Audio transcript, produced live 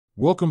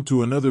Welcome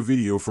to another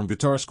video from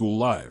Guitar School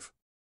Live.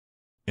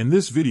 In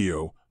this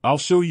video, I'll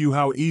show you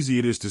how easy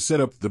it is to set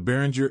up the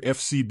Behringer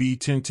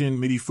FCB1010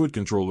 MIDI foot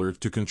controller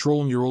to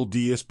control Neural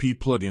DSP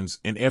plugins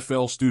in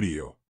FL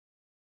Studio.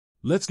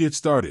 Let's get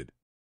started.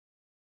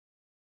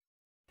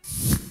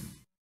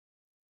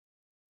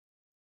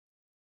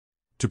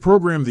 To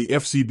program the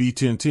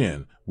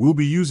FCB1010, we'll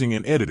be using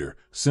an editor,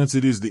 since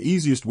it is the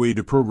easiest way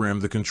to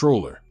program the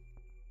controller.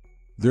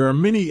 There are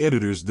many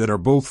editors that are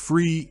both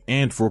free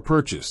and for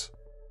purchase.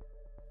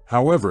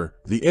 However,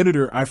 the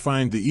editor I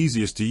find the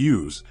easiest to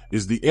use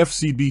is the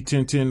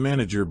FCB1010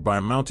 Manager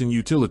by Mountain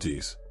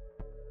Utilities.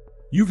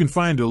 You can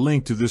find a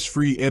link to this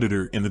free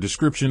editor in the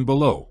description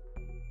below.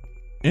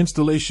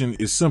 Installation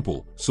is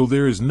simple, so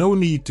there is no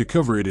need to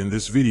cover it in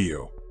this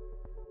video.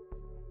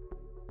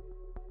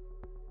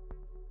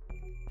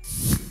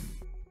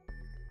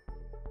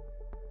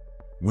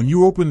 When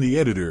you open the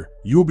editor,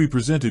 you'll be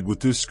presented with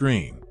this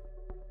screen.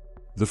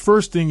 The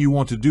first thing you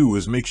want to do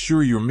is make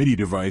sure your MIDI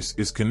device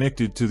is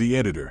connected to the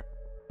editor.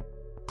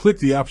 Click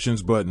the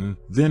Options button,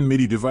 then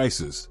MIDI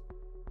Devices.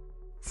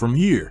 From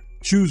here,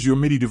 choose your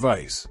MIDI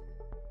device.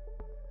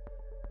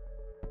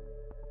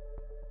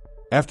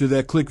 After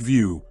that, click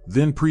View,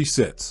 then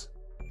Presets.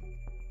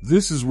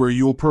 This is where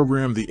you'll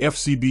program the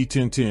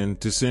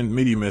FCB1010 to send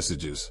MIDI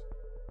messages.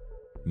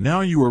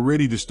 Now you are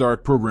ready to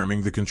start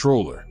programming the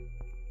controller.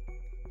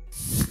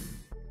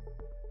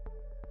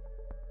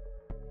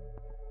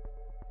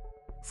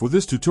 For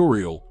this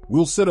tutorial,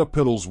 we'll set up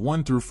pedals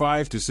 1 through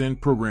 5 to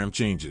send program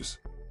changes.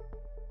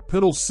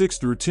 Pedals 6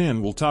 through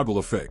 10 will toggle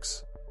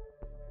effects.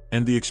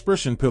 And the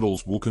expression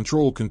pedals will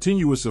control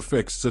continuous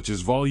effects such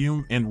as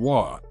volume and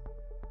wah.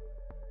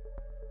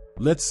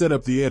 Let's set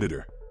up the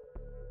editor.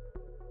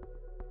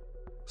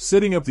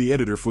 Setting up the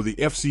editor for the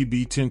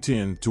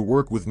FCB1010 to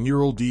work with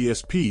Neural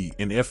DSP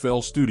in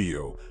FL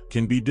Studio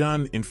can be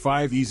done in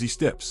 5 easy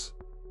steps.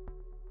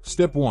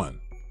 Step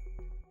 1.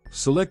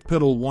 Select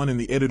pedal 1 in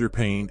the editor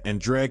pane and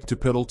drag to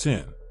pedal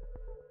 10.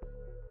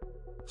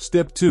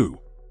 Step 2.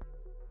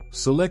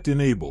 Select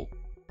Enable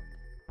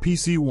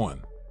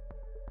PC1.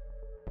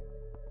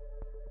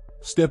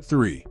 Step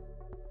 3.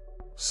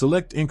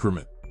 Select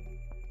Increment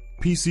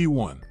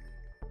PC1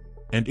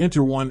 and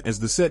enter 1 as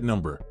the set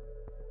number.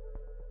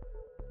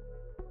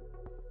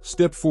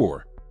 Step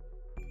 4.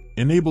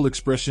 Enable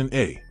Expression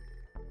A.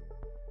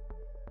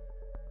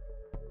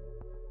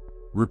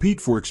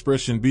 Repeat for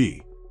Expression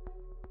B.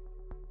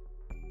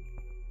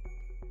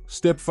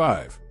 Step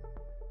 5.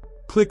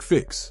 Click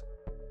Fix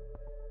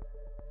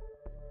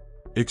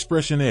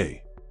Expression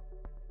A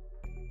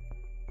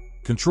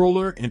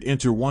Controller and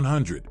enter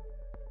 100.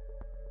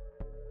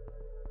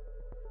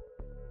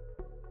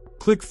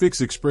 Click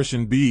Fix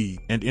Expression B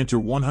and enter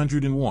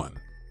 101.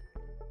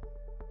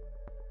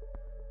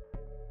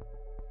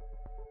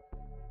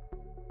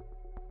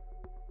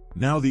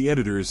 Now the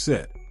editor is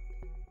set.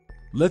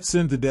 Let's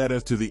send the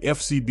data to the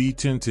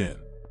FCB1010.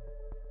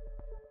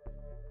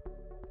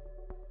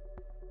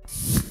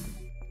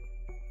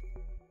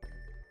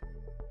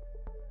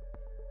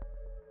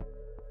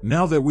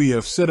 Now that we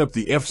have set up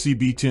the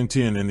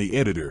FCB1010 in the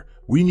editor,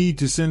 we need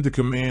to send the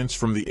commands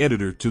from the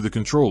editor to the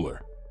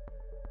controller.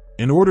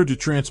 In order to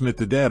transmit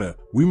the data,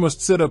 we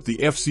must set up the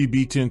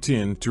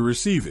FCB1010 to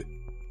receive it.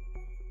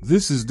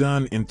 This is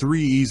done in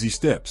 3 easy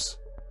steps.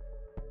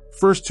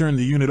 First, turn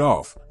the unit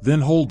off,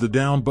 then hold the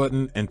down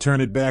button and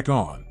turn it back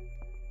on.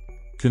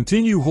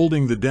 Continue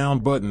holding the down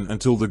button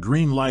until the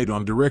green light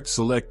on direct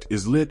select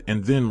is lit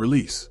and then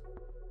release.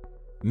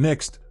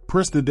 Next,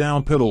 press the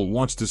down pedal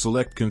once to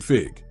select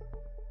config.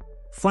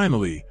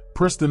 Finally,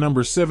 press the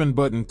number 7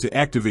 button to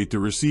activate the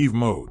receive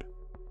mode.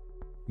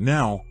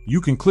 Now, you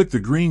can click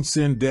the green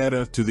Send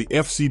Data to the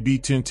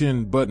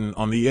FCB1010 button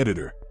on the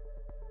editor.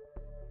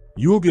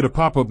 You'll get a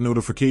pop-up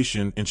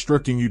notification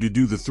instructing you to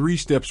do the 3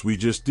 steps we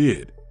just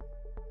did.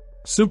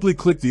 Simply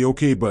click the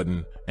OK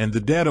button, and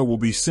the data will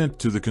be sent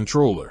to the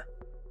controller.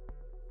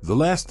 The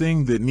last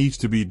thing that needs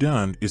to be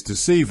done is to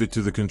save it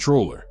to the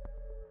controller.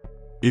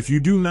 If you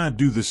do not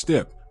do this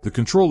step, the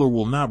controller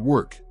will not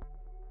work.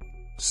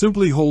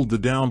 Simply hold the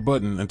down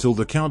button until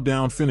the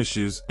countdown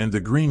finishes and the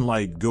green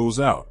light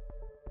goes out.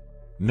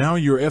 Now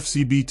your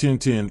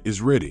FCB1010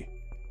 is ready.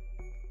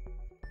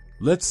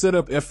 Let's set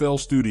up FL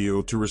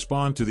Studio to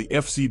respond to the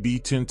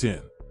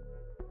FCB1010.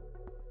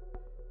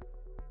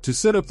 To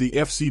set up the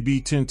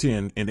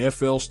FCB1010 in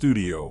FL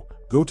Studio,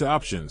 go to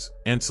Options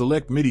and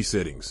select MIDI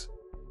Settings.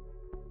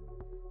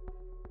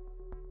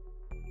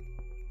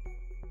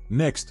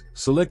 Next,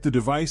 select the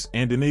device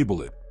and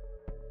enable it.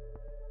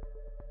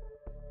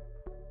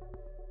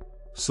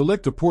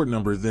 Select a port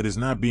number that is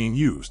not being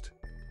used.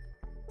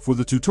 For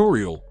the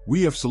tutorial,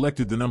 we have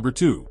selected the number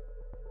 2.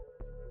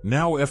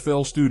 Now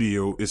FL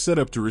Studio is set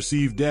up to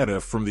receive data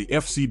from the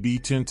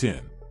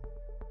FCB1010.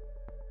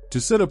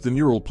 To set up the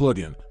Neural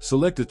plugin,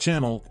 select a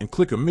channel and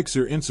click a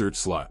mixer insert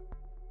slot.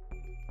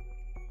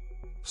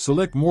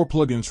 Select More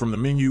Plugins from the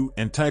menu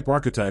and type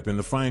Archetype in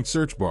the Find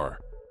search bar.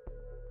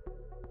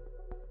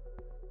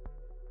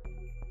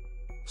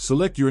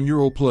 Select your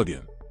Neural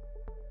plugin.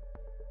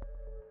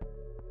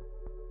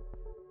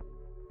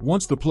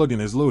 Once the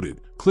plugin is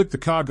loaded, click the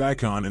cog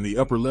icon in the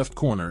upper left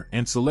corner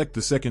and select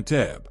the second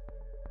tab.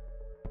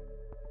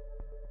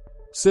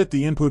 Set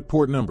the input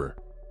port number.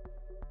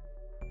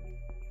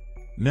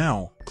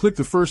 Now, click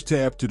the first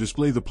tab to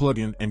display the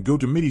plugin and go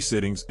to MIDI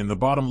settings in the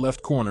bottom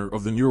left corner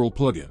of the Neural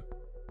plugin.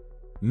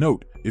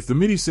 Note, if the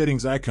MIDI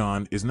settings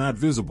icon is not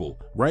visible,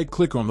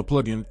 right-click on the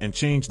plugin and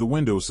change the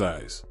window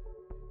size.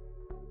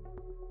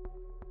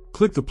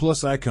 Click the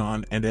plus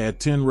icon and add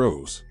 10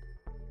 rows.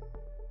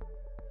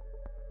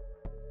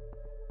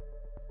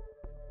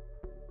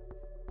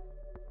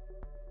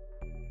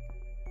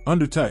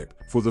 Under Type,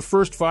 for the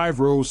first 5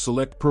 rows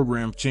select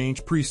Program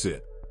Change Preset.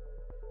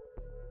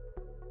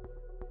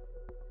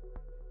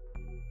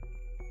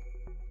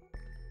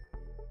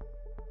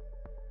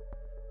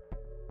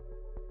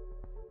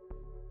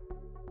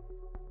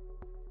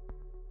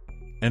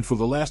 And for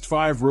the last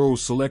 5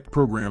 rows select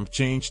Program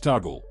Change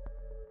Toggle.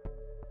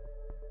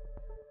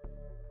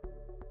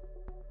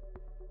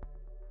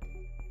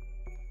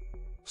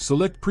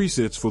 Select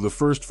presets for the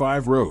first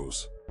 5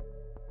 rows.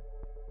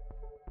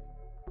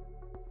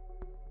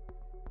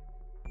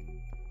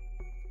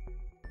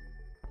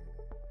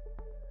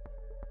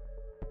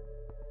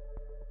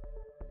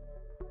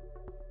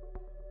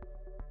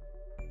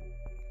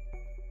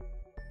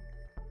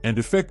 And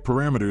effect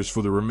parameters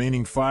for the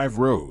remaining 5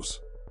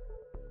 rows.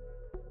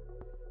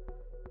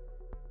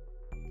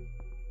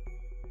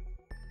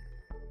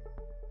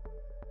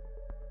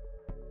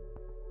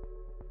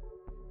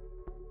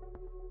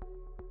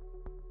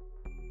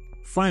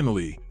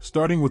 Finally,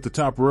 starting with the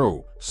top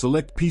row,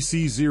 select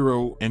PC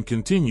 0 and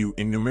continue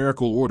in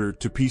numerical order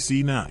to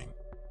PC 9.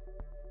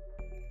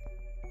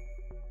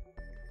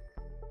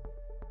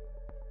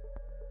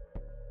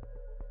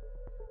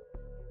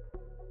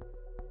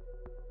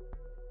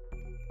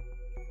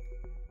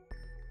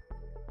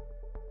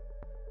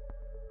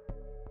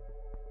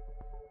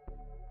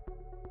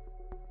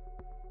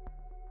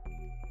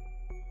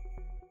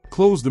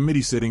 Close the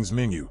MIDI settings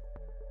menu.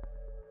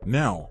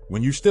 Now,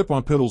 when you step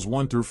on pedals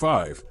 1 through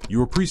 5,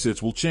 your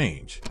presets will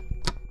change.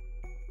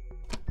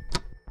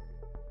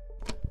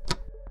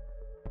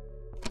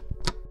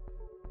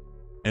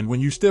 And when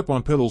you step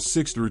on pedals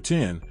 6 through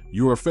 10,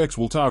 your effects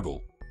will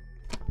toggle.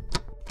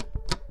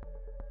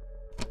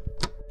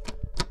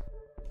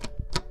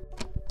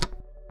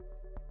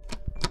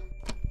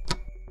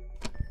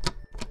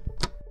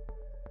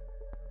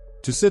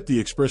 To set the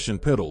expression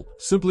pedal,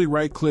 simply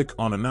right-click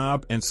on a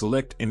knob and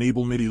select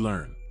Enable MIDI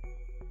Learn.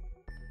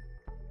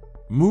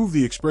 Move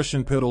the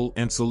expression pedal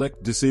and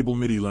select Disable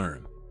MIDI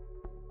Learn.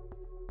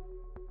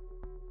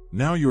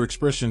 Now your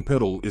expression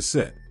pedal is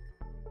set.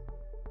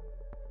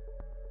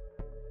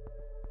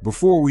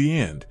 Before we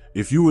end,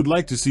 if you would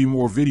like to see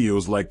more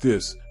videos like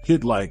this,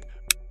 hit like,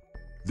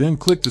 then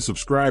click the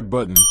subscribe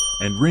button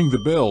and ring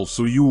the bell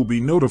so you will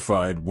be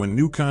notified when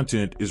new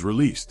content is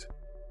released.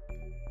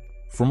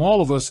 From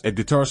all of us at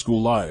Guitar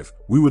School Live,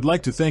 we would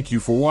like to thank you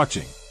for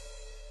watching.